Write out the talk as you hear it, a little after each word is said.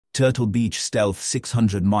Turtle Beach Stealth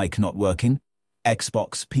 600 mic not working.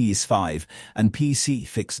 Xbox, PS5, and PC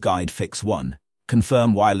Fix Guide Fix 1.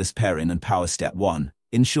 Confirm wireless pairing and power. Step 1.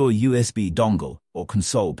 Ensure USB dongle or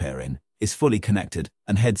console pairing is fully connected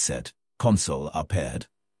and headset, console are paired.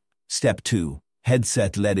 Step 2.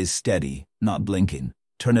 Headset LED is steady, not blinking.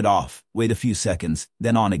 Turn it off, wait a few seconds,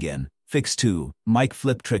 then on again. Fix 2. Mic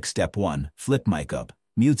flip trick. Step 1. Flip mic up,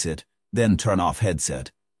 mutes it, then turn off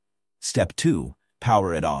headset. Step 2.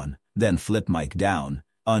 Power it on, then flip mic down,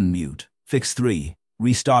 unmute. Fix 3.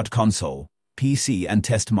 Restart console, PC and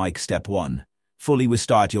test mic. Step 1. Fully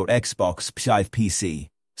restart your Xbox PS5 PC.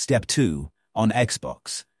 Step 2. On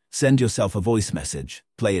Xbox, send yourself a voice message,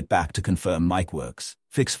 play it back to confirm mic works.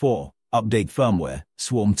 Fix 4. Update firmware,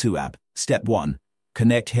 Swarm 2 app. Step 1.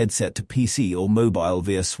 Connect headset to PC or mobile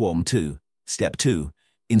via Swarm 2. Step 2.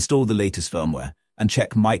 Install the latest firmware and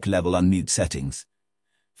check mic level unmute settings.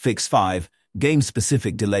 Fix 5.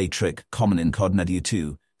 Game-specific delay trick common in COD Nadu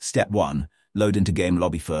 2. Step 1. Load into game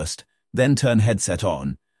lobby first, then turn headset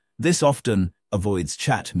on. This often avoids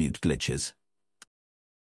chat mute glitches.